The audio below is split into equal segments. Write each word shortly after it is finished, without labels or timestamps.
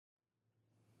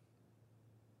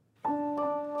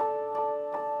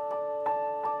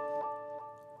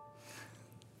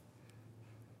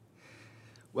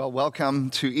Well, welcome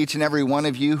to each and every one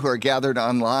of you who are gathered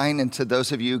online, and to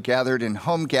those of you gathered in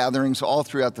home gatherings all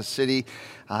throughout the city.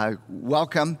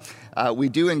 Welcome. We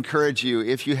do encourage you,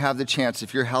 if you have the chance,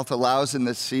 if your health allows in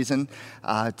this season,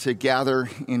 to gather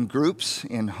in groups,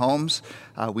 in homes.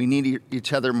 We need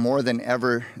each other more than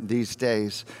ever these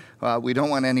days. We don't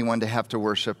want anyone to have to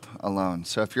worship alone.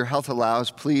 So if your health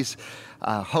allows, please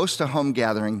host a home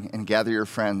gathering and gather your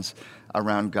friends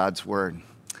around God's Word.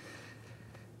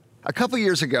 A couple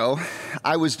years ago,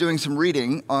 I was doing some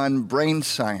reading on brain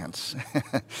science,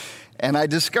 and I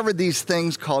discovered these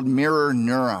things called mirror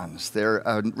neurons. They're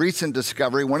a recent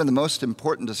discovery, one of the most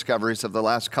important discoveries of the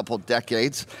last couple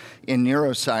decades in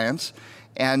neuroscience.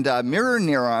 And mirror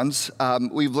neurons,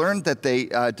 we've learned that they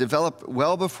develop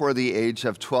well before the age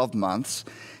of 12 months,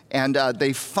 and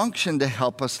they function to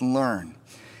help us learn.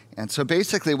 And so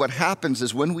basically what happens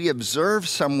is when we observe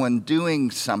someone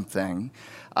doing something,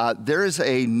 there is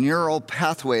a neural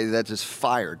pathway that is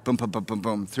fired, boom, boom, boom, boom,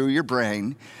 boom, through your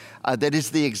brain. That is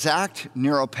the exact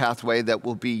neural pathway that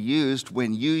will be used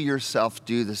when you yourself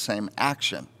do the same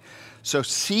action. So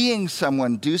seeing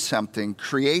someone do something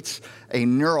creates a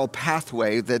neural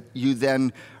pathway that you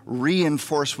then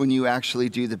reinforce when you actually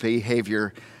do the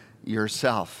behavior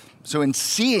yourself. So in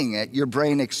seeing it, your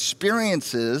brain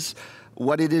experiences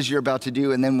what it is you're about to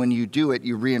do, and then when you do it,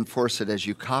 you reinforce it as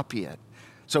you copy it.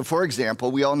 So for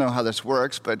example, we all know how this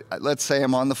works, but let's say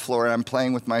I'm on the floor and I'm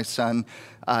playing with my son,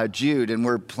 Jude, and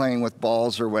we're playing with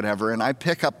balls or whatever, and I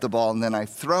pick up the ball and then I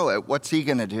throw it. What's he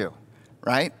gonna do,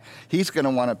 right? He's gonna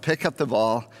wanna pick up the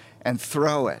ball and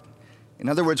throw it. In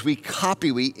other words, we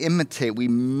copy, we imitate, we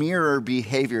mirror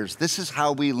behaviors. This is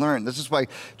how we learn. This is why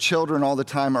children all the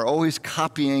time are always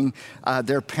copying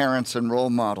their parents and role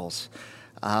models.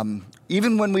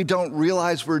 Even when we don't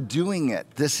realize we're doing it,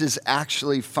 this is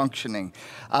actually functioning.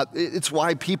 It's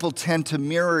why people tend to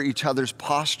mirror each other's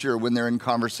posture when they're in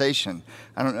conversation.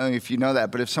 I don't know if you know that,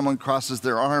 but if someone crosses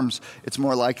their arms, it's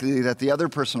more likely that the other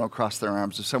person will cross their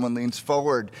arms. If someone leans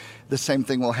forward, the same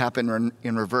thing will happen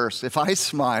in reverse. If I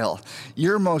smile,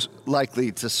 you're most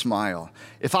likely to smile.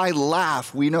 If I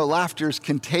laugh, we know laughter is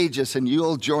contagious, and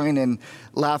you'll join in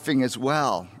laughing as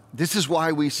well. This is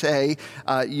why we say,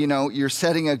 you're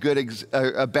setting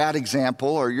a bad example,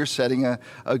 or you're setting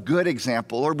a good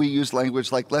example, or we use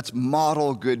language like, let's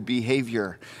model good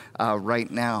behavior right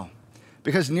now.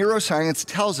 Because neuroscience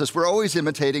tells us we're always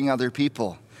imitating other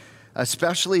people,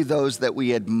 especially those that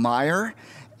we admire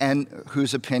and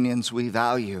whose opinions we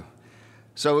value.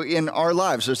 So in our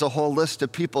lives, there's a whole list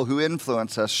of people who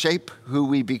influence us, shape who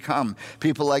we become.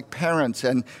 People like parents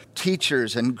and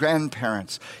teachers and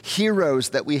grandparents,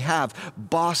 heroes that we have,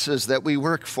 bosses that we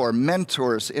work for,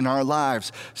 mentors in our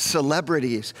lives,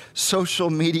 celebrities, social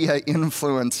media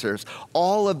influencers.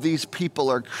 All of these people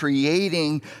are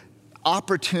creating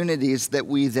opportunities that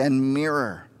we then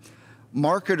mirror.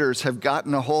 Marketers have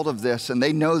gotten a hold of this, and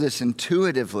they know this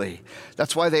intuitively.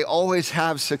 That's why they always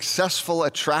have successful,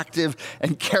 attractive,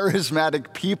 and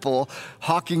charismatic people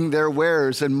hawking their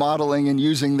wares and modeling and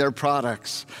using their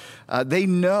products. They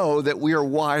know that we are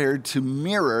wired to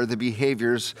mirror the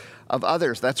behaviors of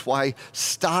others. That's why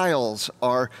styles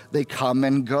they come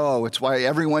and go. It's why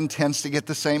everyone tends to get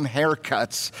the same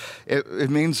haircuts. It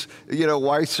means,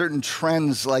 why certain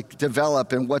trends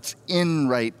develop and what's in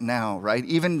right now, right?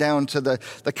 Even down to the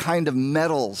kind of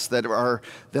metals that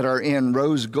are in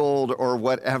rose gold or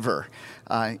whatever.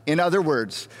 In other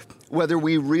words, whether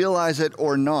we realize it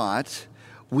or not,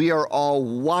 we are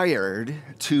all wired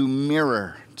to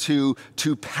mirror, to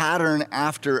pattern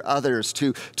after others,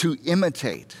 to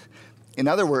imitate. In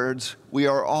other words, we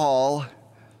are all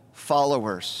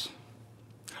followers.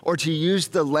 Or to use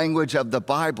the language of the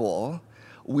Bible,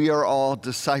 we are all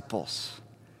disciples.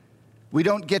 We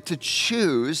don't get to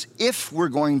choose if we're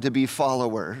going to be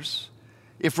followers,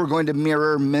 if we're going to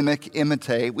mirror, mimic,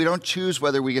 imitate. We don't choose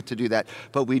whether we get to do that,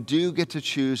 but we do get to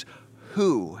choose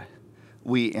who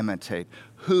we imitate,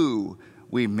 who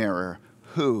we mirror,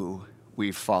 who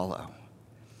we follow.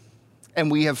 And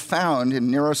we have found,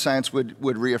 and neuroscience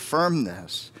would reaffirm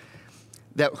this,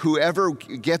 that whoever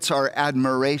gets our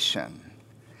admiration,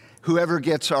 whoever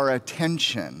gets our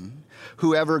attention,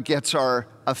 whoever gets our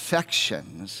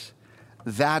affections,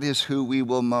 that is who we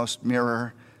will most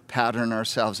mirror, pattern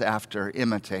ourselves after,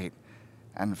 imitate,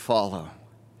 and follow.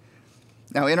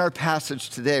 Now, in our passage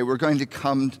today, we're going to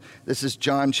come, this is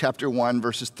John chapter 1,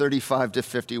 verses 35 to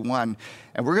 51,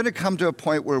 and we're going to come to a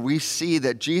point where we see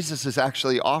that Jesus is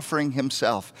actually offering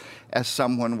himself as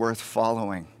someone worth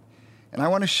following. And I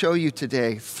want to show you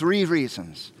today 3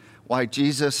 reasons why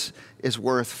Jesus is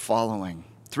worth following.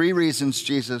 3 reasons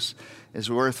Jesus is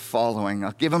worth following.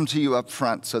 I'll give them to you up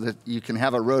front so that you can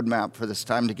have a roadmap for this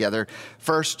time together.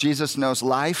 First, Jesus knows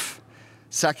life.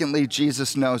 Secondly,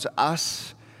 Jesus knows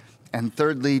us. And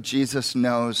thirdly, Jesus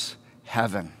knows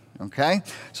heaven. Okay?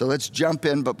 So let's jump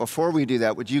in. But before we do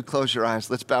that, would you close your eyes?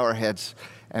 Let's bow our heads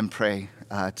and pray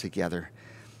together.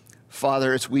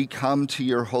 Father, as we come to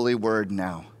your holy word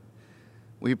now,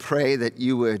 we pray that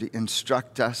you would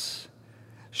instruct us,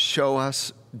 show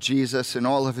us Jesus in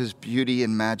all of his beauty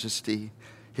and majesty,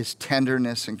 his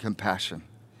tenderness and compassion.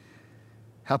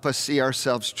 Help us see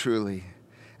ourselves truly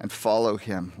and follow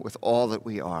him with all that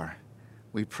we are.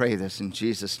 We pray this in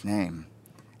Jesus' name.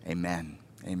 Amen.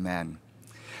 Amen.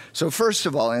 So first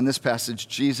of all, in this passage,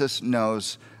 Jesus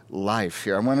knows life.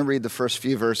 Here, I want to read the first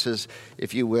few verses,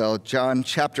 if you will. John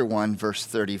chapter 1, verse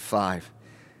 35.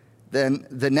 Then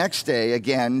the next day,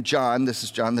 again, John, this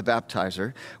is John the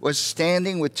Baptizer, was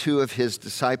standing with 2 of his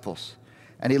disciples.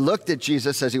 And he looked at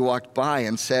Jesus as he walked by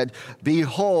and said,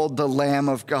 "Behold the Lamb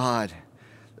of God."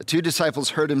 The 2 disciples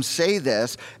heard him say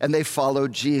this, and they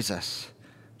followed Jesus.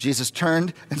 Jesus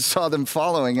turned and saw them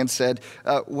following and said,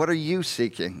 "What are you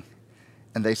seeking?"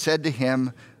 And they said to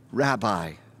him,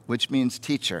 "Rabbi," which means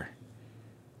teacher,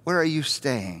 "where are you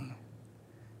staying?"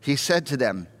 He said to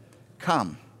them,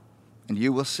 "Come, and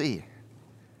you will see."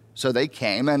 So they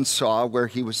came and saw where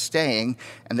he was staying,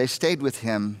 and they stayed with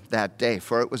him that day,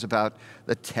 for it was about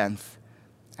the 10th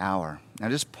hour. Now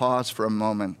just pause for a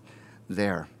moment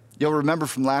there. You'll remember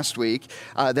from last week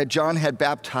that John had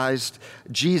baptized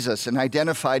Jesus and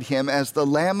identified him as the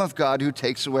Lamb of God who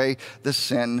takes away the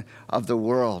sin of the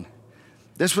world.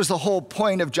 This was the whole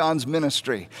point of John's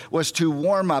ministry, was to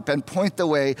warm up and point the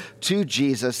way to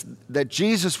Jesus, that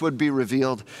Jesus would be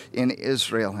revealed in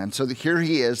Israel. And so here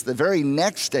he is the very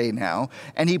next day now,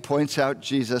 and he points out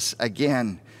Jesus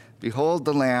again. Behold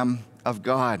the Lamb of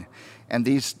God. And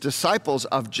these disciples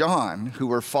of John who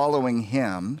were following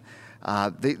him,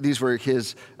 these were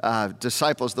his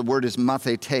disciples. The word is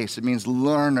mathetes. It means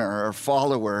learner or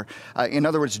follower. In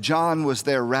other words, John was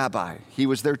their rabbi. He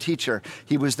was their teacher.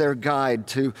 He was their guide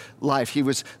to life. He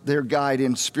was their guide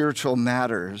in spiritual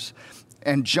matters.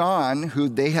 And John, who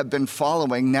they have been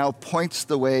following, now points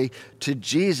the way to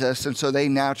Jesus. And so they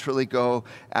naturally go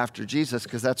after Jesus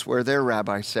because that's where their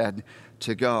rabbi said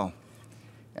to go.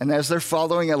 And as they're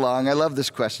following along, I love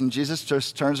this question. Jesus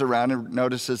just turns around and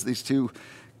notices these 2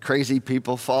 crazy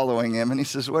people following him, and he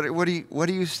says, what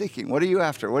are you seeking? What are you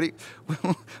after?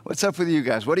 What's up with you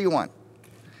guys? What do you want?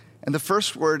 And the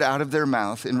first word out of their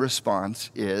mouth in response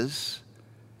is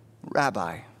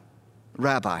rabbi.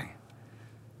 Rabbi.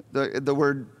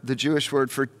 The Jewish word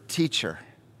for teacher.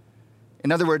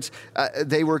 In other words,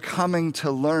 they were coming to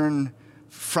learn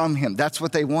from him. That's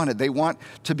what they wanted. They want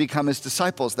to become his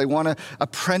disciples. They want to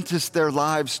apprentice their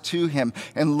lives to him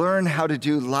and learn how to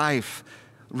do life.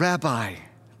 Rabbi,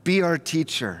 be our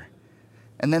teacher.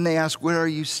 And then they ask, where are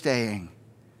you staying?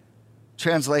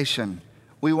 Translation,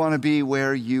 we want to be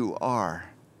where you are.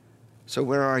 So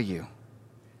where are you?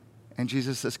 And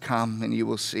Jesus says, come and you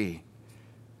will see.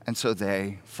 And so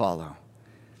they follow.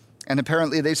 And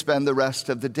apparently they spend the rest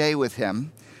of the day with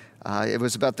him. It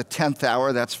was about the 10th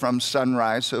hour. That's from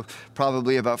sunrise, so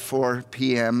probably about 4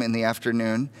 p.m. in the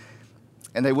afternoon.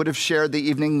 And they would have shared the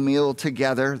evening meal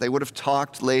together. They would have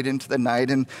talked late into the night,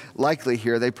 and likely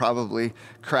here they probably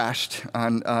crashed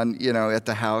on at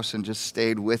the house and just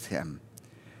stayed with him.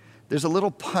 There's a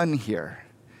little pun here.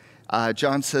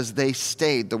 John says they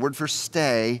stayed. The word for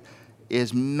stay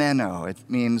is meno. It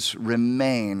means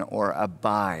remain or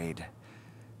abide.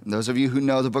 And those of you who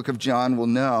know the book of John will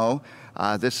know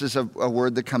this is a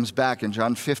word that comes back in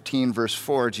John 15, verse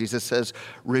 4. Jesus says,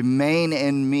 remain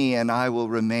in me and I will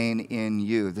remain in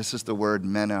you. This is the word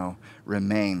meno,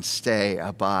 remain, stay,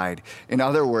 abide. In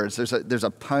other words, there's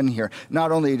a pun here.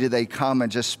 Not only did they come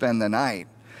and just spend the night,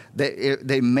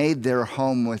 they made their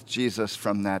home with Jesus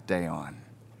from that day on.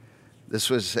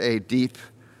 This was a deep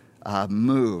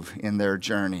move in their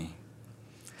journey.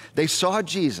 They saw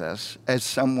Jesus as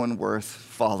someone worth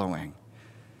following.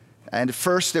 And at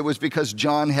first it was because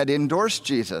John had endorsed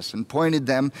Jesus and pointed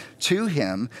them to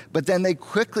him, but then they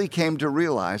quickly came to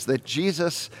realize that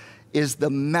Jesus is the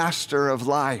master of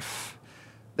life,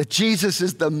 that Jesus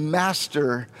is the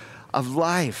master of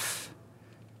life.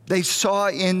 They saw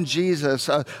in Jesus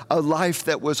a life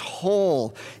that was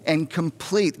whole and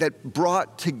complete, that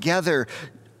brought together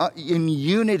in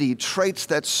unity traits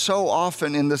that so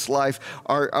often in this life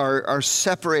are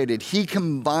separated. He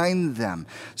combined them.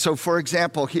 So for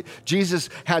example, Jesus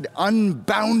had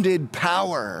unbounded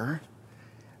power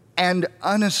and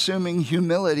unassuming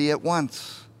humility at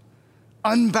once.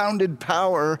 Unbounded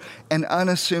power and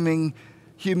unassuming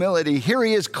humility. Here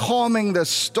he is calming the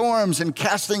storms and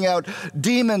casting out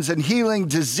demons and healing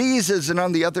diseases. And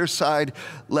on the other side,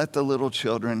 let the little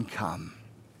children come.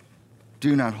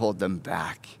 Do not hold them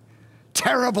back.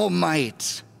 Terrible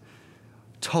might,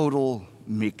 total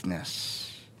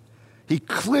meekness. He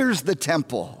clears the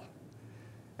temple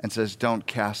and says, don't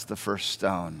cast the first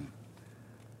stone.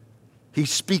 He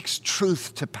speaks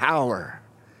truth to power.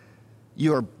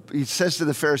 He says to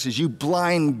the Pharisees, you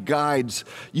blind guides,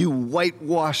 you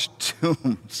whitewashed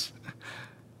tombs.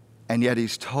 And yet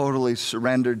he's totally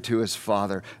surrendered to his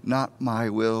Father. Not my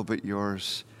will, but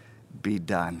yours be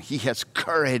done. He has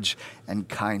courage and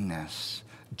kindness,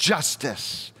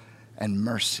 justice and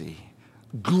mercy,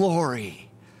 glory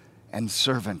and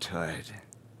servanthood.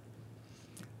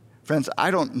 Friends,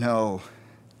 I don't know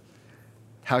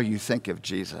how you think of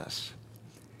Jesus,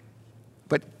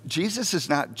 but Jesus is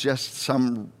not just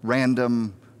some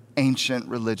random ancient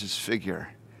religious figure.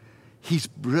 He's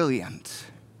brilliant.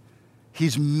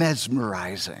 He's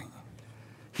mesmerizing.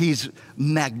 He's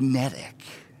magnetic.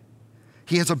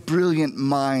 He has a brilliant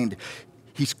mind.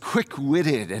 He's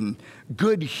quick-witted and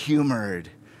good-humored.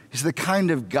 He's the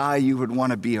kind of guy you would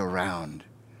want to be around.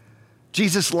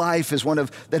 Jesus' life is one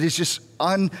that is just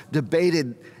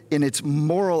undebated in its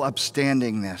moral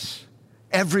upstandingness.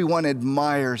 Everyone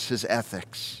admires his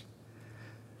ethics.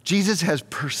 Jesus has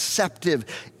perceptive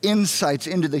insights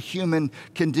into the human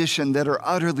condition that are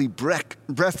utterly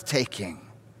breathtaking.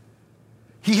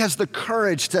 He has the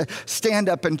courage to stand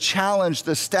up and challenge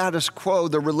the status quo,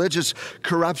 the religious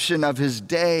corruption of his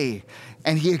day.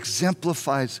 And he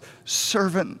exemplifies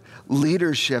servant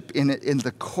leadership in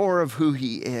the core of who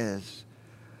he is.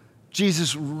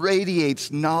 Jesus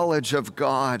radiates knowledge of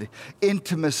God,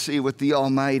 intimacy with the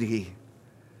Almighty.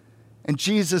 And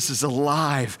Jesus is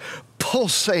alive,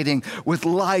 pulsating with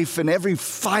life in every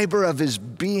fiber of his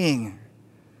being.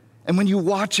 And when you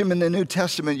watch him in the New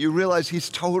Testament, you realize he's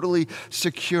totally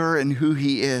secure in who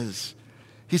he is.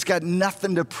 He's got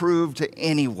nothing to prove to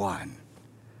anyone.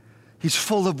 He's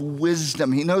full of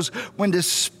wisdom. He knows when to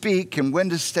speak and when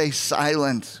to stay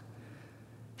silent.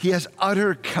 He has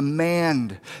utter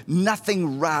command.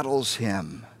 Nothing rattles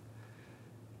him.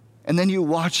 And then you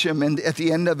watch him, and at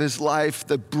the end of his life,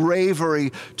 the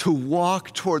bravery to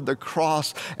walk toward the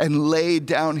cross and lay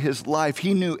down his life.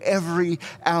 He knew every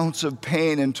ounce of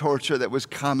pain and torture that was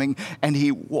coming, and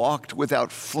he walked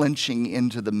without flinching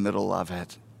into the middle of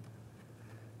it.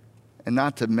 And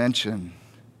not to mention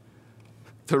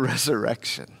the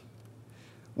resurrection,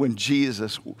 when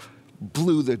Jesus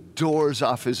blew the doors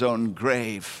off his own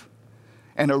grave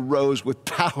and arose with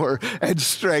power and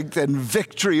strength and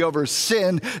victory over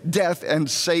sin, death, and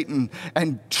Satan,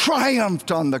 and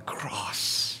triumphed on the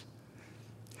cross.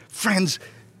 Friends,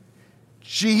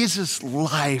 Jesus'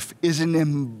 life is an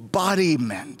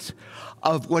embodiment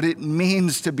of what it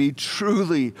means to be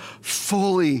truly,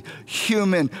 fully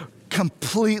human,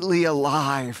 completely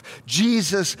alive.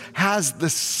 Jesus has the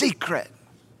secret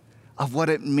of what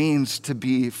it means to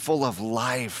be full of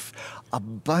life,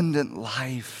 abundant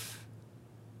life.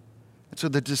 And so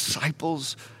the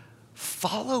disciples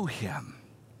follow him.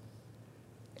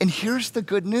 And here's the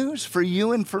good news for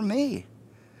you and for me.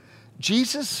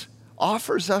 Jesus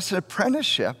offers us an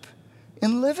apprenticeship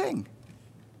in living.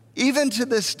 Even to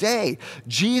this day,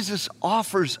 Jesus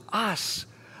offers us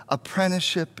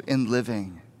apprenticeship in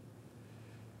living.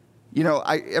 You know,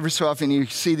 every so often you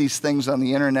see these things on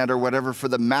the internet or whatever for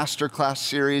the Masterclass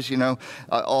series,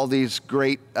 all these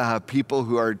great people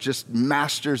who are just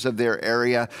masters of their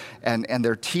area and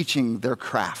they're teaching their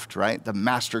craft, right? The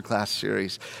Masterclass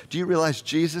series. Do you realize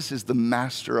Jesus is the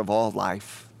master of all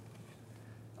life?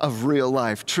 Of real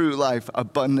life, true life,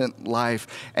 abundant life.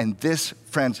 And this,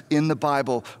 friends, in the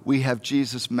Bible, we have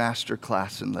Jesus'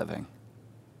 masterclass in living.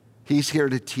 He's here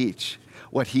to teach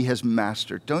what he has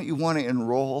mastered. Don't you want to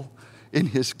enroll in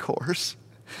his course,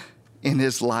 in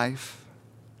his life?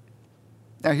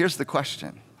 Now, here's the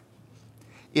question.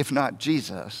 If not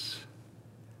Jesus,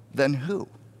 then who?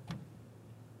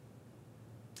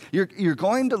 You're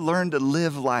going to learn to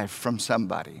live life from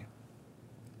somebody.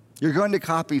 You're going to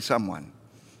copy someone.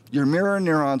 Your mirror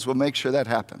neurons will make sure that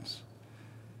happens.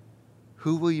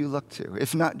 Who will you look to?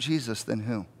 If not Jesus, then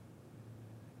who?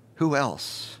 Who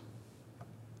else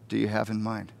do you have in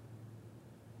mind?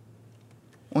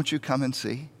 Won't you come and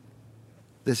see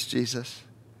this Jesus?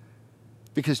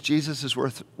 Because Jesus is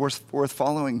worth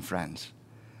following, friends.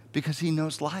 Because he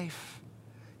knows life.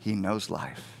 He knows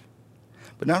life.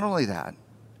 But not only that,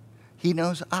 he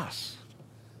knows us.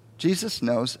 Jesus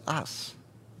knows us.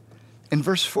 In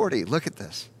verse 40, look at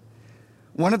this.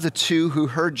 One of the two who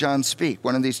heard John speak,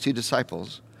 one of these two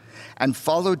disciples, and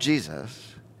followed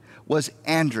Jesus, was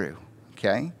Andrew,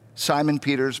 okay? Simon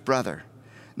Peter's brother.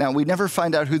 Now, we never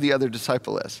find out who the other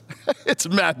disciple is. It's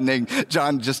maddening.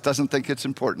 John just doesn't think it's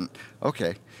important.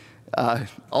 Okay.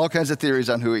 All kinds of theories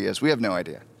on who he is. We have no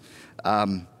idea.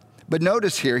 But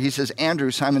notice here, he says, Andrew,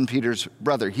 Simon Peter's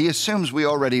brother. He assumes we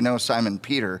already know Simon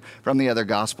Peter from the other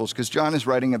Gospels because John is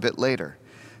writing a bit later.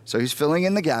 So he's filling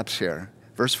in the gaps here.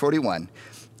 Verse 41,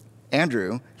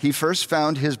 Andrew, he first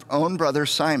found his own brother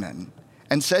Simon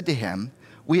and said to him,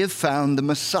 we have found the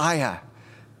Messiah,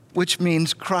 which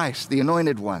means Christ, the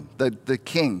anointed one, the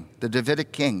king, the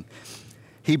Davidic king.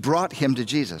 He brought him to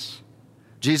Jesus.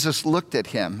 Jesus looked at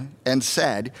him and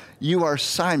said, you are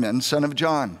Simon, son of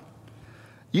John.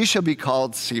 You shall be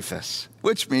called Cephas,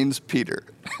 which means Peter.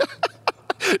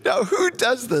 Now, who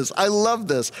does this? I love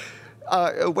this.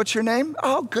 What's your name?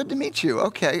 Oh, good to meet you.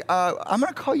 Okay, I'm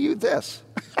going to call you this.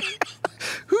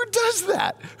 Who does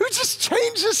that? Who just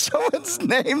changes someone's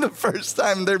name the first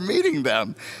time they're meeting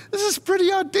them? This is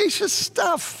pretty audacious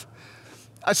stuff.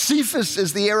 Cephas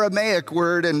is the Aramaic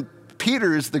word, and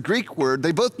Peter is the Greek word.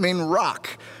 They both mean rock.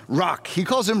 Rock. He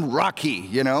calls him Rocky,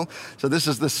 So this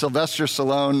is the Sylvester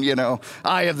Stallone,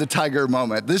 Eye of the Tiger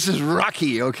moment. This is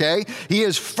Rocky, okay? He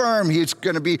is firm. He's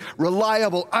going to be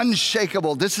reliable,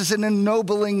 unshakable. This is an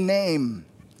ennobling name.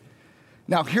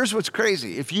 Now, here's what's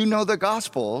crazy. If you know the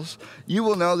Gospels, you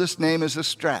will know this name is a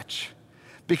stretch.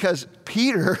 Because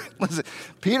Peter, listen,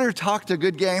 Peter talked a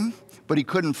good game, but he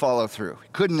couldn't follow through. He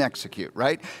couldn't execute,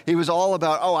 right? He was all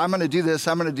about, I'm going to do this,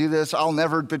 I'm going to do this, I'll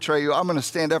never betray you, I'm going to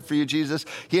stand up for you, Jesus.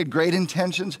 He had great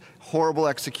intentions, horrible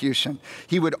execution.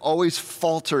 He would always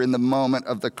falter in the moment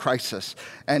of the crisis.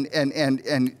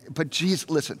 But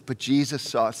Jesus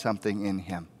saw something in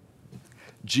him.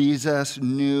 Jesus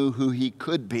knew who he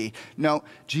could be. No,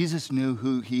 Jesus knew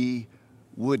who he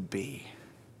would be.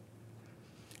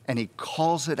 And he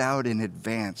calls it out in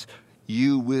advance.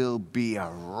 You will be a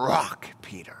rock,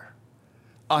 Peter.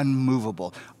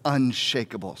 Unmovable,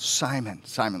 unshakable. Simon,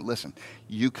 listen.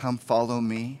 You come follow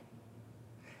me,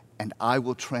 and I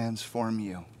will transform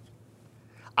you.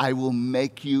 I will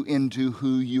make you into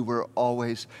who you were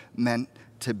always meant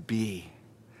to be.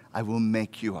 I will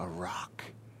make you a rock.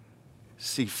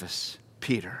 Cephas,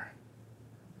 Peter.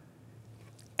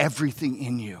 Everything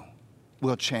in you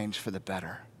will change for the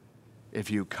better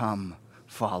if you come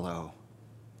follow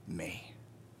me.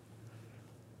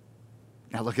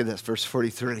 Now look at this, verse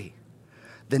 43.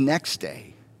 The next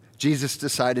day, Jesus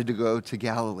decided to go to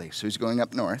Galilee. So he's going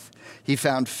up north. He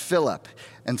found Philip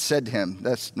and said to him,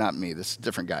 that's not me, this is a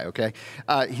different guy, okay?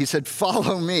 He said,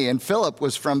 follow me. And Philip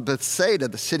was from Bethsaida,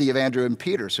 the city of Andrew and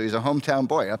Peter. So he's a hometown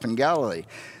boy up in Galilee.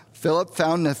 Philip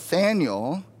found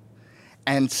Nathanael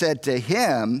and said to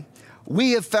him,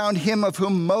 we have found him of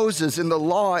whom Moses in the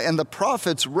law and the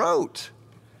prophets wrote.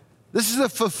 This is a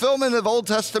fulfillment of Old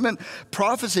Testament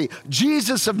prophecy.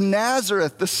 Jesus of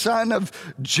Nazareth, the son of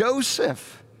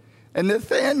Joseph. And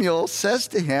Nathanael says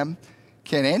to him,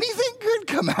 can anything good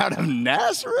come out of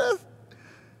Nazareth?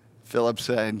 Philip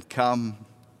said, come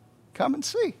and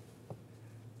see.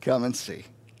 Come and see.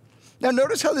 Now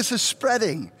notice how this is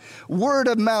spreading. Word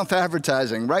of mouth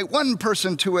advertising, right? One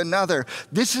person to another.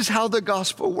 This is how the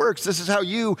gospel works. This is how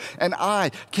you and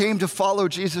I came to follow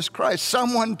Jesus Christ.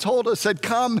 Someone told us, said,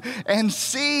 come and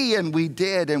see. And we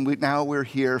did. And now we're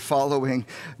here following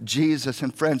Jesus.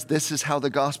 And friends, this is how the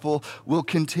gospel will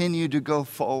continue to go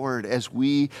forward as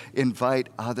we invite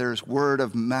others, word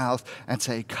of mouth, and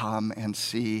say, come and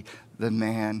see the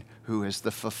man who is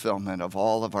the fulfillment of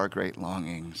all of our great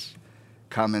longings.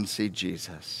 Come and see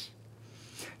Jesus.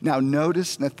 Now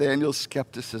notice Nathanael's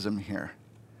skepticism here.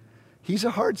 He's a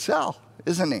hard sell,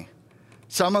 isn't he?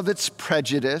 Some of it's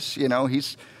prejudice. He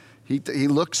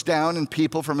looks down on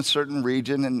people from a certain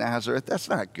region in Nazareth. That's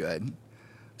not good.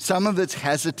 Some of it's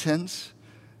hesitance.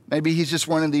 Maybe he's just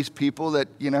one of these people that,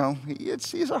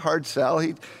 he's a hard sell.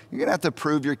 You're going to have to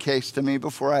prove your case to me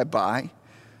before I buy.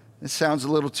 This sounds a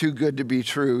little too good to be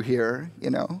true here,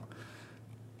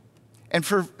 And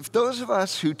for those of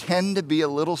us who tend to be a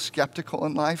little skeptical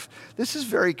in life, this is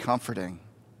very comforting.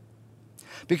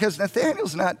 Because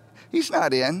Nathanael's he's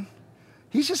not in.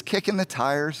 He's just kicking the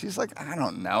tires. He's like, I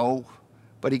don't know.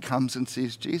 But he comes and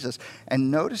sees Jesus. And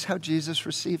notice how Jesus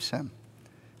receives him.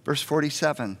 Verse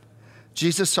 47,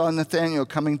 Jesus saw Nathanael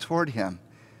coming toward him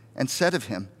and said of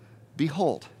him,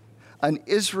 behold, an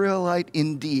Israelite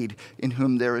indeed, in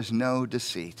whom there is no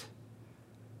deceit.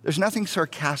 There's nothing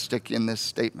sarcastic in this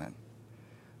statement.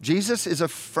 Jesus is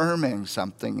affirming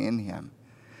something in him.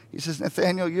 He says,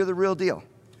 Nathanael, you're the real deal.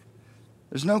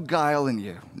 There's no guile in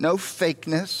you, no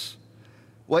fakeness.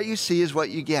 What you see is what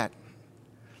you get.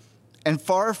 And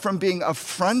far from being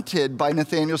affronted by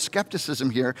Nathanael's skepticism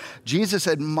here, Jesus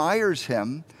admires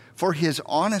him for his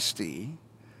honesty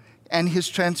and his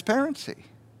transparency.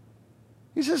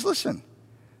 He says, listen,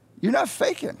 you're not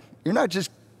faking. You're not just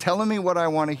telling me what I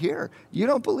want to hear. You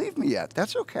don't believe me yet.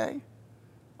 That's okay.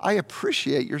 I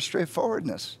appreciate your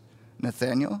straightforwardness,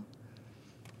 Nathanael.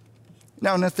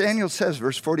 Now, Nathanael says,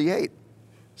 verse 48,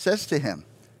 says to him,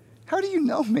 how do you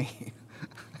know me?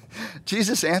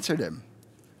 Jesus answered him,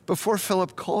 before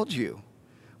Philip called you,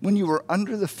 when you were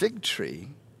under the fig tree,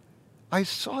 I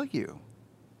saw you.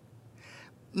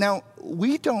 Now,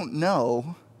 we don't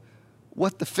know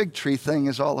what the fig tree thing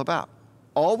is all about.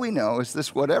 All we know is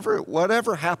this,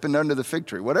 whatever happened under the fig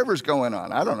tree, whatever's going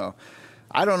on, I don't know.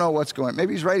 I don't know what's going on.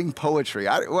 Maybe he's writing poetry.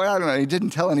 I don't know. He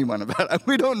didn't tell anyone about it.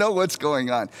 We don't know what's going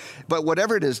on. But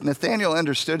whatever it is, Nathanael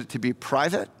understood it to be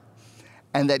private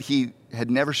and that he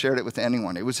had never shared it with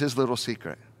anyone. It was his little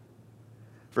secret.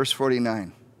 Verse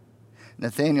 49,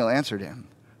 Nathanael answered him,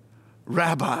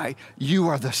 Rabbi, you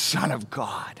are the Son of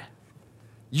God.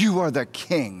 You are the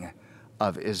King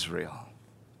of Israel.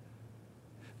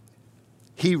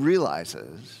 He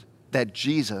realizes that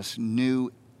Jesus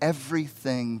knew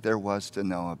everything there was to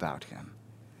know about him.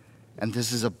 And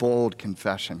this is a bold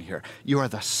confession here. You are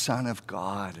the Son of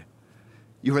God.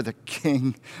 You are the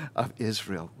King of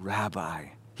Israel, Rabbi.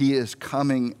 He is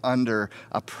coming under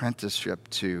apprenticeship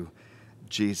to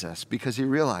Jesus because he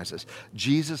realizes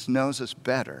Jesus knows us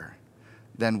better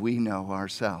than we know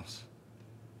ourselves.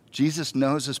 Jesus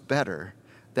knows us better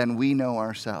than we know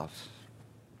ourselves.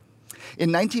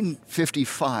 In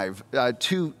 1955,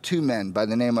 two men by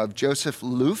the name of Joseph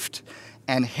Luft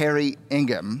and Harry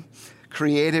Ingham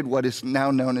created what is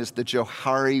now known as the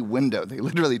Johari window. They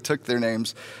literally took their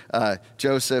names,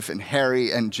 Joseph and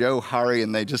Harry and Johari,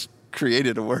 and they just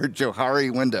created a word,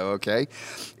 Johari window, okay?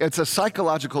 It's a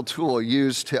psychological tool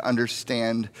used to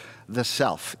understand the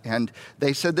self. And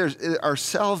they said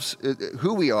ourselves,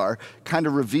 who we are, kind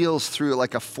of reveals through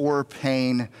like a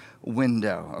 4-pane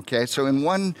window, okay? So in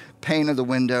one pane of the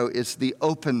window is the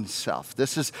open self.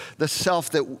 This is the self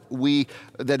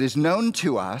that is known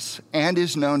to us and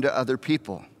is known to other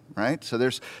people, right? So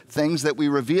there's things that we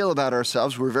reveal about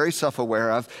ourselves we're very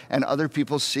self-aware of and other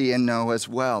people see and know as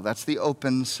well. That's the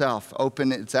open self.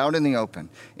 Open, it's out in the open,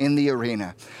 in the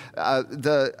arena.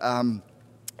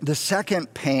 The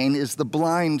second pane is the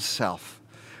blind self.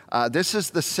 This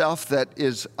is the self that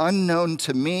is unknown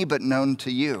to me but known to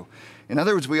you. In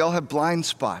other words, we all have blind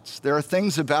spots. There are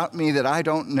things about me that I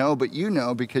don't know, but you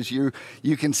know because you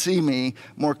can see me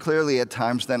more clearly at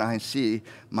times than I see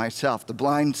myself, the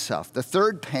blind self. The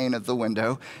third pane of the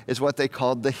window is what they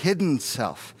called the hidden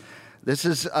self. This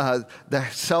is the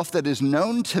self that is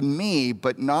known to me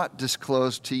but not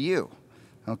disclosed to you.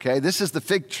 Okay, this is the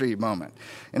fig tree moment.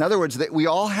 In other words, that we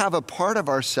all have a part of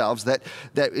ourselves that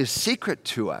is secret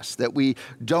to us, that we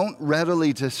don't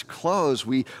readily disclose.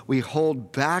 We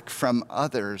hold back from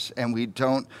others and we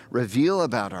don't reveal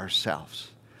about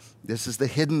ourselves. This is the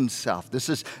hidden self. This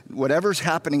is whatever's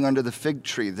happening under the fig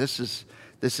tree. This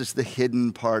is the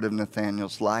hidden part of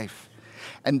Nathanael's life.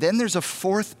 And then there's a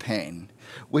fourth pane,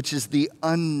 which is the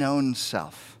unknown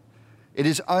self. It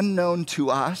is unknown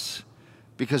to us,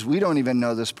 because we don't even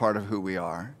know this part of who we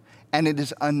are, and it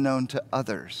is unknown to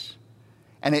others.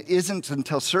 And it isn't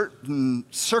until certain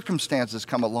circumstances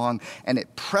come along and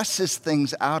it presses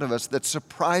things out of us that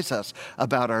surprise us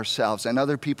about ourselves, and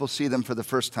other people see them for the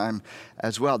first time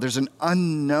as well. There's an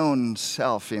unknown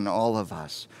self in all of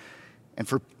us. And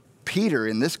for Peter,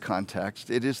 in this context,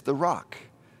 it is the rock.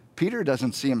 Peter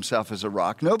doesn't see himself as a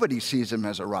rock. Nobody sees him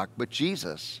as a rock, but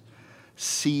Jesus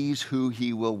sees who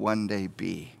he will one day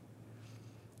be.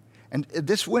 And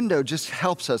this window just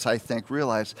helps us, I think,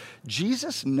 realize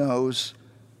Jesus knows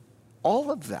all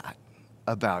of that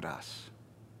about us.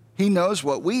 He knows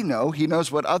what we know. He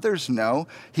knows what others know.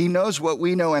 He knows what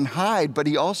we know and hide, but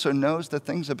he also knows the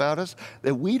things about us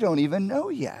that we don't even know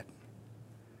yet.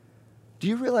 Do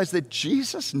you realize that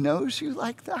Jesus knows you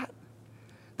like that?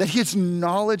 That his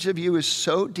knowledge of you is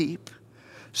so deep,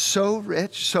 so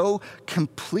rich, so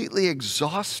completely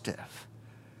exhaustive,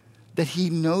 that he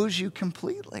knows you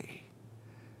completely.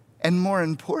 And more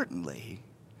importantly,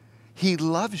 he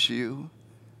loves you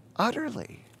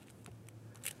utterly.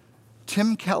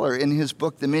 Tim Keller, in his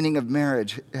book, The Meaning of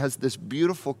Marriage, has this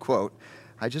beautiful quote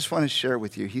I just want to share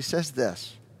with you. He says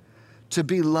this: "To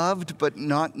be loved but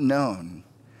not known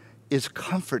is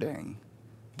comforting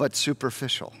but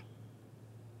superficial.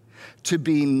 To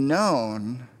be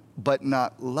known but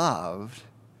not loved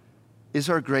is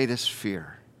our greatest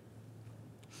fear.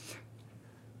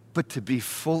 But to be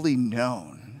fully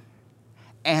known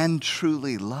and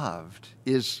truly loved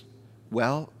is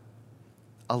Well,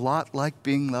 a lot like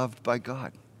being loved by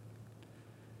God.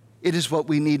 It is what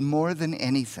we need more than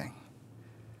anything.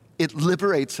 It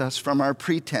liberates us from our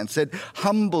pretense. It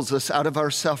humbles us out of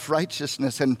our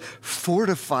self-righteousness and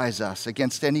fortifies us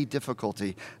against any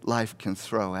difficulty life can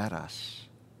throw at us.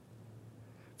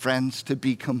 Friends, to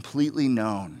be completely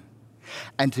known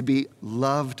and to be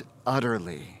loved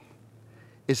utterly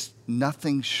is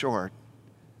nothing short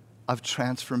of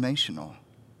transformational.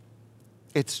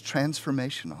 It's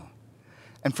transformational.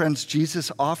 And friends,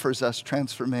 Jesus offers us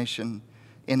transformation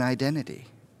in identity.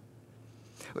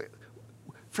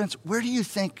 Friends, where do you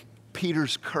think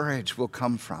Peter's courage will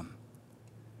come from?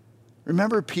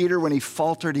 Remember Peter when he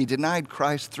faltered, he denied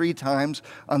Christ 3 times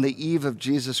on the eve of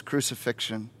Jesus'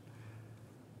 crucifixion.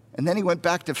 And then he went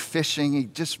back to fishing, he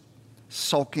just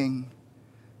sulking.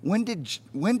 When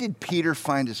did Peter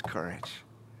find his courage?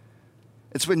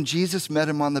 It's when Jesus met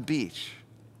him on the beach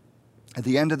at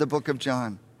the end of the book of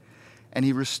John, and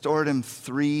he restored him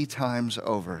 3 times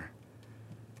over.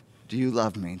 Do you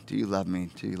love me? Do you love me?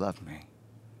 Do you love me?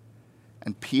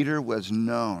 And Peter was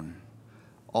known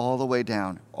all the way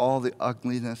down, all the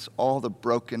ugliness, all the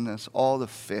brokenness, all the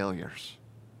failures.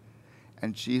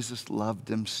 And Jesus loved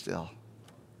him still.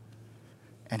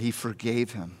 And he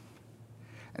forgave him.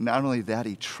 And not only that,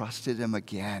 he trusted him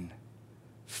again.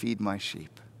 Feed my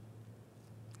sheep.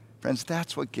 Friends,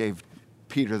 that's what gave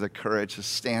Peter the courage to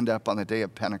stand up on the day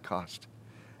of Pentecost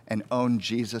and own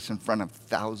Jesus in front of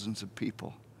thousands of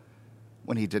people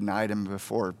when he denied him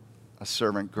before a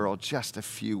servant girl just a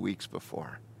few weeks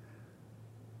before.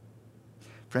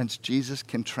 Friends, Jesus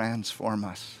can transform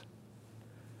us.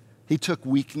 He took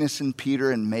weakness in Peter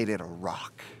and made it a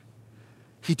rock.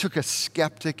 He took a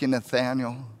skeptic in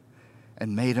Nathanael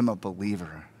and made him a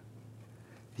believer.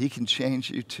 He can change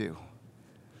you too.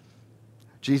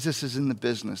 Jesus is in the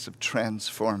business of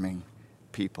transforming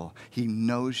people. He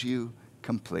knows you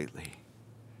completely.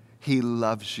 He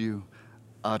loves you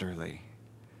utterly.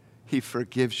 He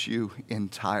forgives you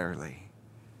entirely,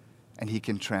 and he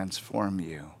can transform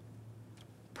you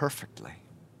perfectly.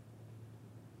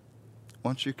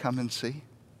 Won't you come and see?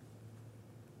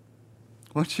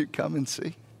 Won't you come and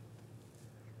see?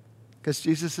 Because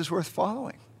Jesus is worth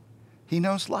following. He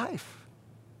knows life.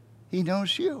 He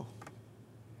knows you.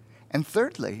 And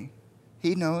thirdly,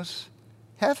 he knows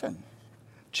heaven.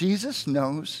 Jesus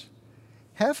knows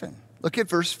heaven. Look at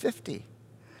verse 50.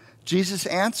 Jesus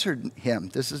answered him,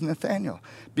 this is Nathanael,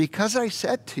 because I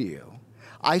said to you,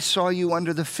 I saw you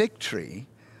under the fig tree,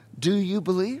 do you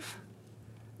believe?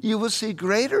 You will see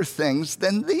greater things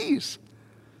than these.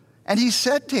 And he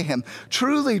said to him,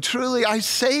 truly, truly, I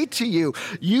say to you,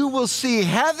 you will see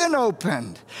heaven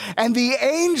opened and the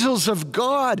angels of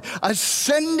God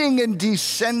ascending and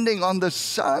descending on the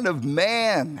Son of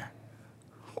Man.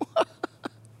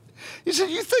 He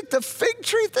said, you think the fig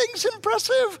tree thing's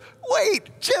impressive? Wait,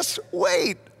 just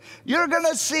wait. You're going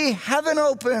to see heaven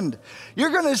opened. You're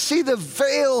going to see the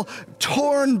veil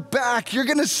torn back. You're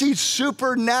going to see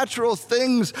supernatural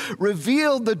things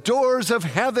revealed, the doors of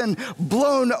heaven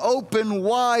blown open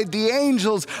wide, the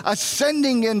angels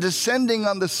ascending and descending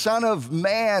on the Son of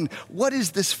Man. What is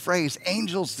this phrase,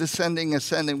 angels descending,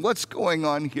 ascending? What's going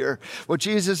on here? Well,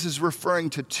 Jesus is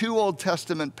referring to 2 Old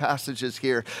Testament passages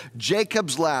here,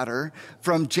 Jacob's ladder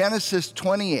from Genesis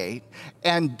 28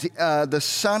 and the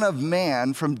Son of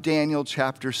Man from Daniel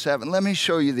chapter 7. Let me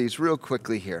show you these real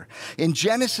quickly here. In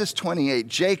Genesis 28,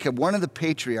 Jacob, one of the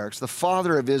patriarchs, the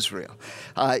father of Israel,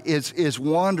 is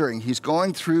wandering. He's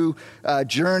going through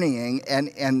journeying,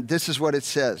 and this is what it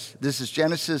says. This is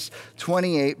Genesis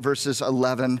 28, verses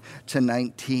 11 to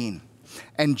 19.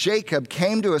 And Jacob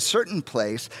came to a certain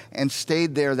place and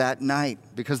stayed there that night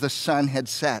because the sun had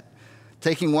set.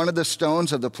 Taking one of the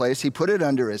stones of the place, he put it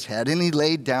under his head, and he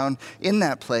laid down in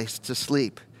that place to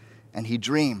sleep. And he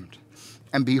dreamed.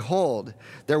 And behold,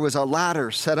 there was a ladder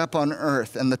set up on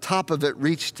earth, and the top of it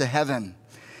reached to heaven.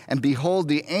 And behold,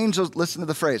 the angels, listen to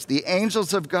the phrase, the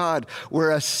angels of God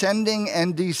were ascending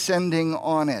and descending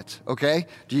on it. Okay?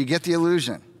 Do you get the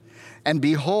illusion? And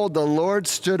behold, the Lord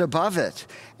stood above it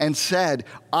and said,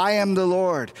 I am the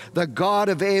Lord, the God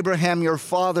of Abraham your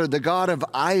father, the God of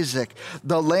Isaac.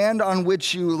 The land on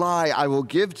which you lie I will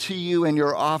give to you and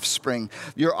your offspring.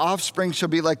 Your offspring shall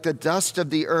be like the dust of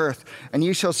the earth, and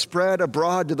you shall spread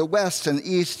abroad to the west and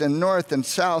east and north and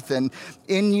south, and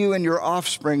in you and your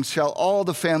offspring shall all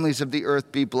the families of the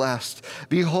earth be blessed.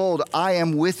 Behold, I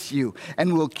am with you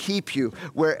and will keep you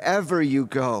wherever you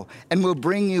go, and will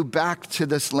bring you back to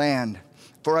this land.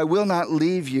 For I will not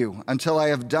leave you until I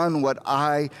have done what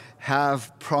I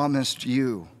have promised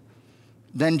you.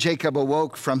 Then Jacob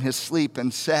awoke from his sleep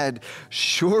and said,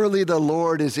 "Surely the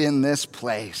Lord is in this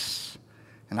place,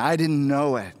 and I didn't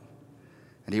know it."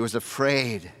 And he was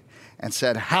afraid and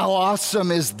said, "How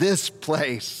awesome is this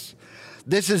place!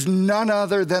 This is none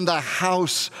other than the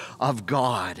house of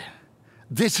God.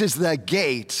 This is the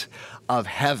gate of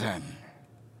heaven."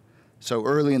 So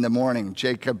early in the morning,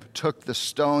 Jacob took the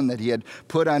stone that he had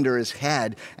put under his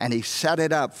head, and he set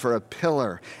it up for a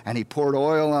pillar, and he poured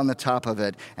oil on the top of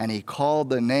it, and he called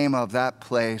the name of that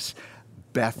place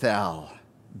Bethel.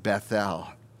 Bethel.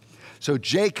 So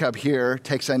Jacob here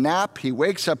takes a nap. He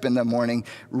wakes up in the morning,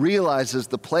 realizes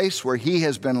the place where he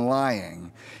has been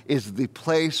lying is the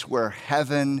place where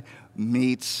heaven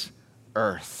meets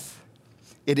earth.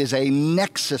 It is a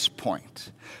nexus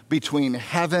point between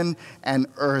heaven and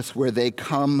earth where they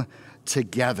come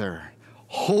together.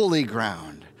 Holy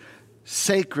ground,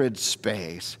 sacred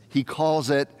space. He calls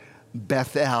it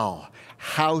Bethel,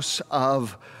 house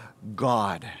of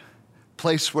God,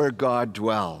 place where God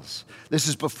dwells. This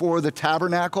is before the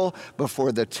tabernacle,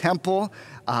 before the temple,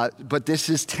 but this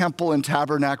is temple and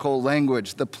tabernacle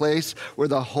language, the place where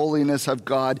the holiness of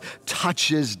God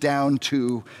touches down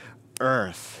to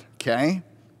earth, okay?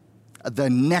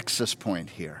 The nexus point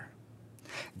here.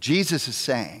 Jesus is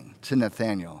saying to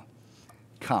Nathanael,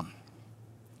 come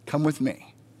with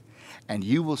me, and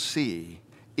you will see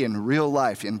in real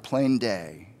life, in plain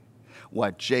day,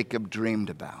 what Jacob dreamed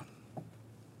about.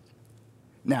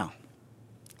 Now,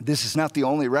 this is not the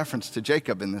only reference to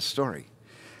Jacob in this story.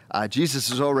 Jesus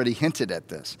has already hinted at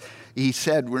this. He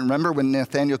said, remember when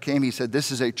Nathanael came, he said,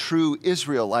 "This is a true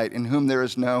Israelite in whom there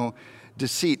is no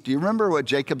deceit." Do you remember what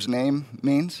Jacob's name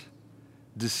means?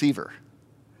 Deceiver.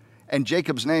 And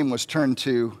Jacob's name was turned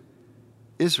to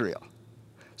Israel.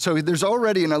 So there's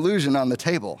already an allusion on the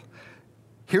table.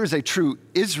 Here's a true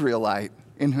Israelite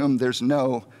in whom there's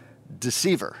no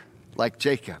deceiver, like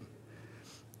Jacob.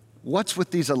 What's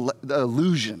with these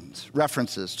allusions,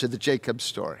 references to the Jacob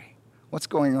story? What's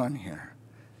going on here?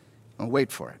 Well, wait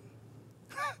for it.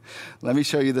 Let me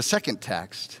show you the second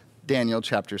text, Daniel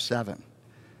chapter 7.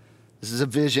 This is a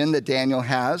vision that Daniel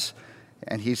has.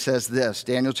 And he says this,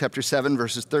 Daniel chapter 7,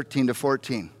 verses 13 to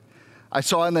 14. "I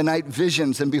saw in the night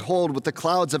visions, and behold, with the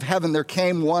clouds of heaven there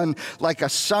came one like a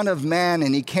son of man,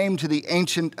 and he came to the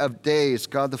Ancient of Days,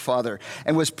 God the Father,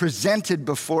 and was presented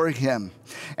before him.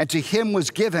 And to him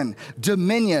was given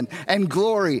dominion and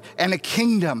glory and a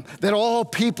kingdom, that all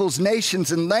peoples, nations,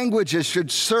 and languages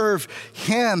should serve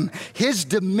him. His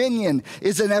dominion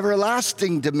is an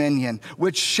everlasting dominion,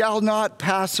 which shall not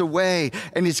pass away,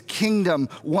 and his kingdom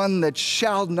one that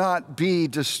shall not be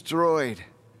destroyed."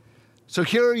 So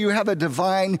here you have a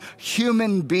divine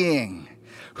human being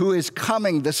who is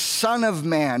coming, the Son of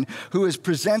Man, who is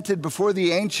presented before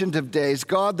the Ancient of Days,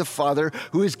 God the Father,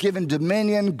 who is given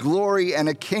dominion, glory, and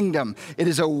a kingdom. It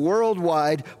is a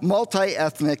worldwide,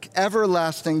 multi-ethnic,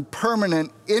 everlasting,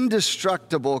 permanent,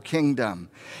 indestructible kingdom.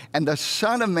 And the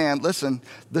Son of Man, listen,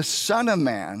 the Son of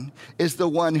Man is the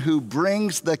one who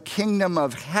brings the kingdom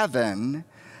of heaven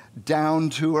down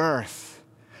to earth.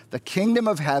 The kingdom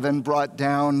of heaven brought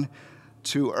down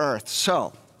to earth.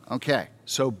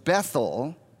 So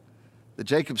Bethel, the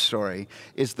Jacob story,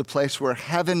 is the place where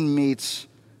heaven meets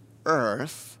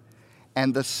earth,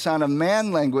 and the Son of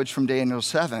Man language from Daniel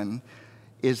 7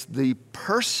 is the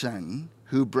person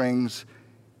who brings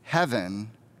heaven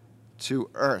to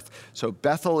earth. So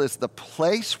Bethel is the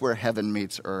place where heaven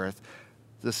meets earth.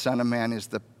 The Son of Man is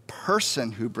the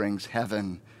person who brings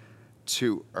heaven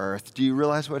to earth. Do you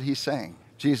realize what he's saying?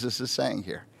 Jesus is saying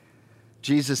here.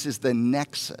 Jesus is the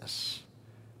nexus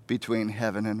between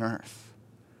heaven and earth.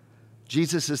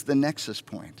 Jesus is the nexus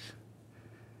point.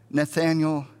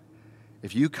 Nathanael,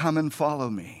 if you come and follow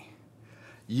me,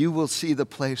 you will see the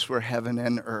place where heaven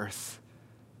and earth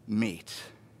meet.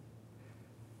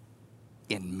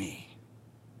 In me.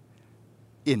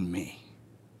 In me.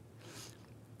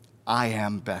 I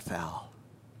am Bethel.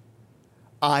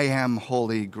 I am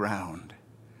holy ground.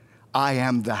 I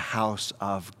am the house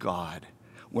of God,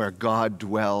 where God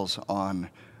dwells on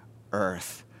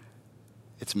earth.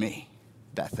 It's me,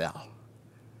 Bethel.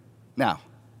 Now,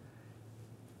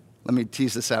 let me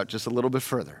tease this out just a little bit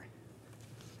further.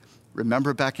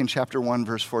 Remember back in chapter 1,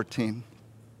 verse 14?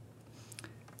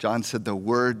 John said, "The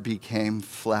Word became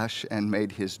flesh and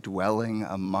made his dwelling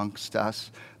amongst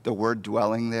us." The word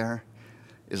dwelling there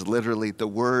is literally, the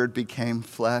Word became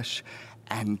flesh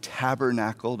and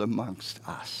tabernacled amongst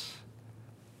us.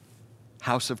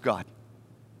 House of God.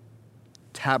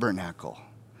 Tabernacle.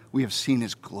 We have seen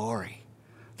his glory,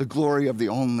 the glory of the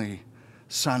only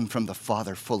Son from the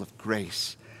Father, full of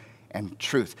grace and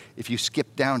truth. If you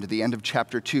skip down to the end of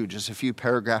chapter 2, just a few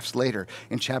paragraphs later,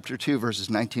 in chapter 2, verses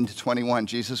 19 to 21,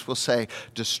 Jesus will say,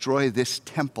 destroy this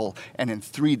temple, and in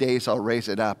 3 days I'll raise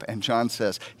it up. And John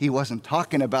says he wasn't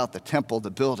talking about the temple,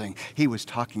 the building. He was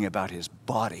talking about his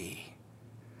body.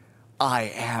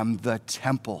 I am the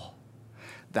temple,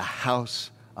 the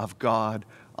house of God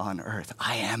on earth.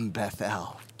 I am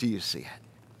Bethel. Do you see it?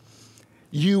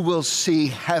 You will see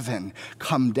heaven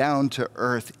come down to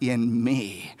earth in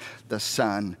me, the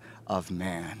Son of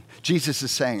Man. Jesus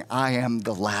is saying, I am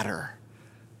the ladder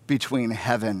between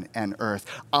heaven and earth.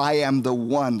 I am the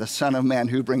one, the Son of Man,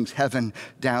 who brings heaven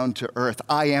down to earth.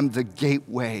 I am the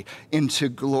gateway into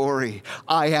glory.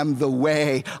 I am the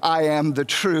way. I am the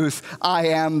truth. I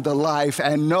am the life.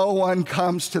 And no one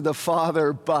comes to the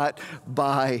Father but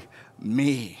by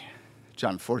me.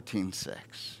 John 14:6.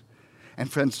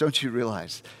 And friends, don't you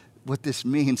realize what this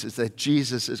means is that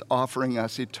Jesus is offering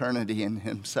us eternity in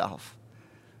himself.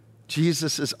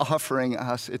 Jesus is offering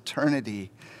us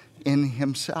eternity in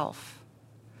himself.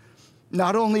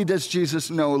 Not only does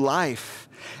Jesus know life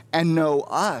and know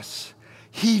us,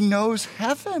 he knows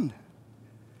heaven.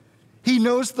 He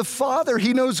knows the Father.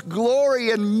 He knows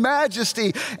glory and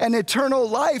majesty and eternal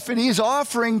life. And he's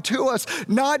offering to us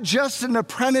not just an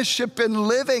apprenticeship in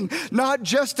living, not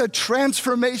just a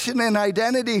transformation in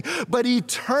identity, but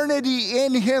eternity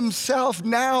in himself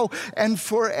now and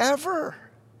forever.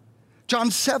 John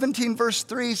 17, verse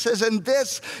 3 says, and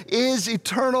this is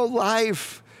eternal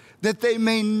life, that they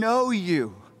may know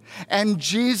you and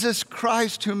Jesus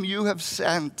Christ whom you have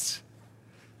sent.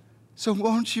 So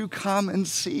won't you come and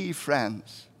see,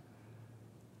 friends?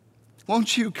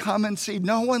 Won't you come and see?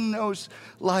 No one knows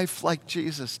life like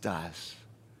Jesus does.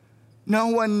 No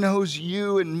one knows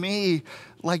you and me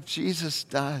like Jesus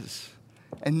does.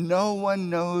 And no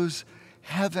one knows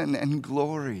heaven and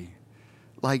glory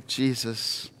like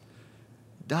Jesus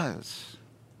does.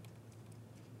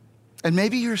 And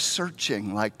maybe you're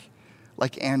searching like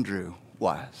Andrew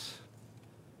was.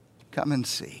 Come and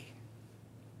see.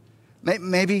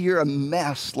 Maybe you're a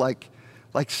mess like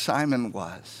Simon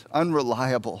was,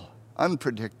 unreliable,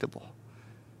 unpredictable,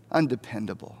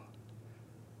 undependable.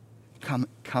 Come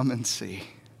and see.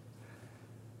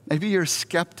 Maybe you're a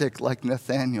skeptic like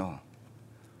Nathaniel.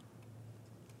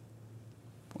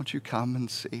 Won't you come and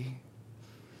see?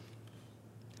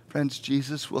 Friends,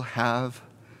 Jesus will have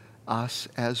us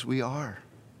as we are.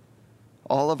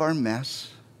 All of our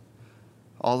mess,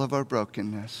 all of our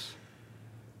brokenness.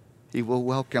 He will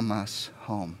welcome us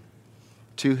home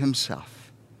to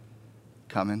himself.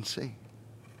 Come and see.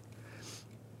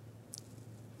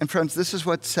 And friends, this is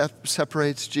what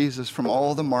separates Jesus from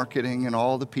all the marketing and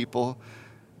all the people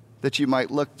that you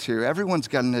might look to. Everyone's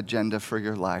got an agenda for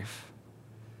your life.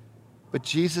 But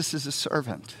Jesus is a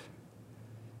servant.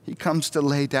 He comes to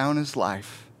lay down his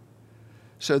life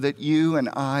so that you and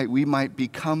I, we might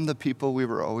become the people we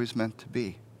were always meant to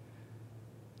be.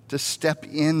 To step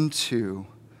into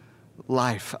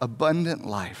life, abundant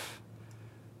life,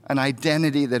 an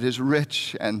identity that is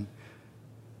rich and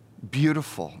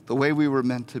beautiful, the way we were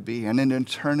meant to be, and an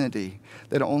eternity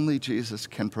that only Jesus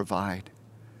can provide.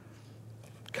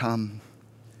 Come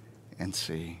and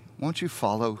see. Won't you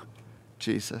follow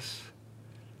Jesus?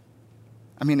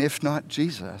 I mean, if not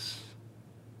Jesus,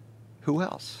 who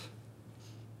else?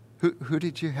 Who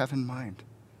did you have in mind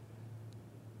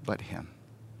but him?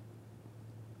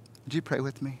 Would you pray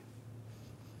with me?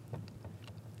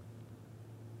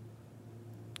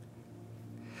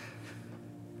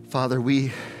 Father, we're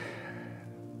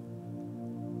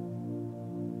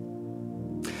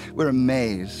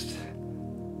amazed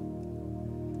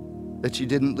that you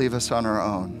didn't leave us on our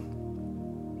own,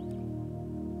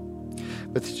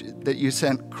 but that you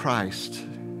sent Christ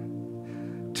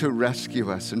to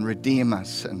rescue us and redeem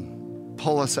us and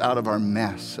pull us out of our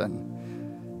mess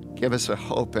and give us a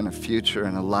hope and a future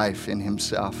and a life in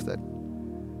himself that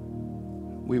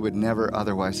we would never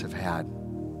otherwise have had.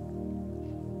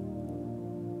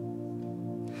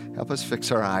 Help us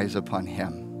fix our eyes upon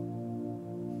him.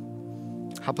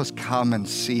 Help us come and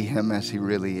see him as he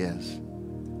really is.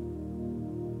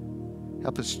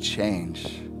 Help us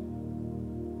change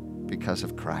because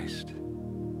of Christ.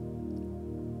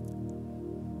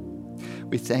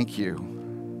 We thank you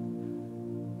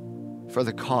for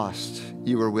the cost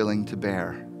you were willing to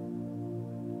bear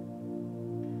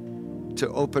to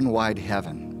open wide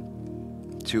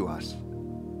heaven to us,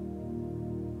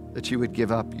 that you would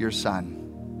give up your Son,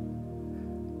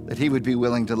 that he would be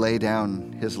willing to lay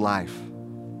down his life,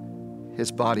 his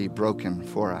body broken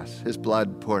for us, his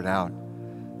blood poured out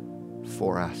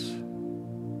for us,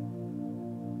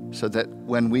 so that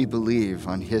when we believe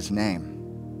on his name,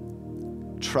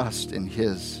 trust in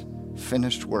his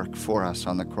finished work for us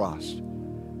on the cross,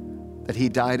 that he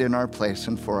died in our place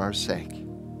and for our sake,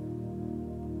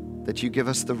 that you give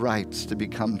us the rights to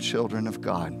become children of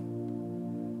God.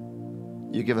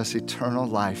 You give us eternal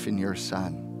life in your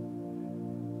Son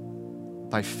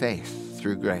by faith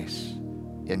through grace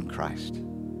in Christ.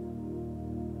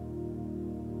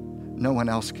 No one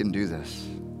else can do this.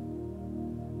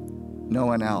 No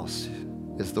one else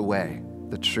is the way,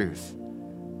 the truth,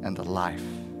 and the life.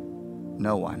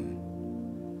 No one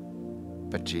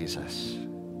but Jesus.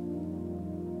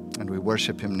 And we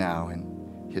worship him now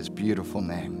in his beautiful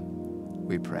name,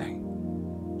 we pray.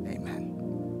 Amen.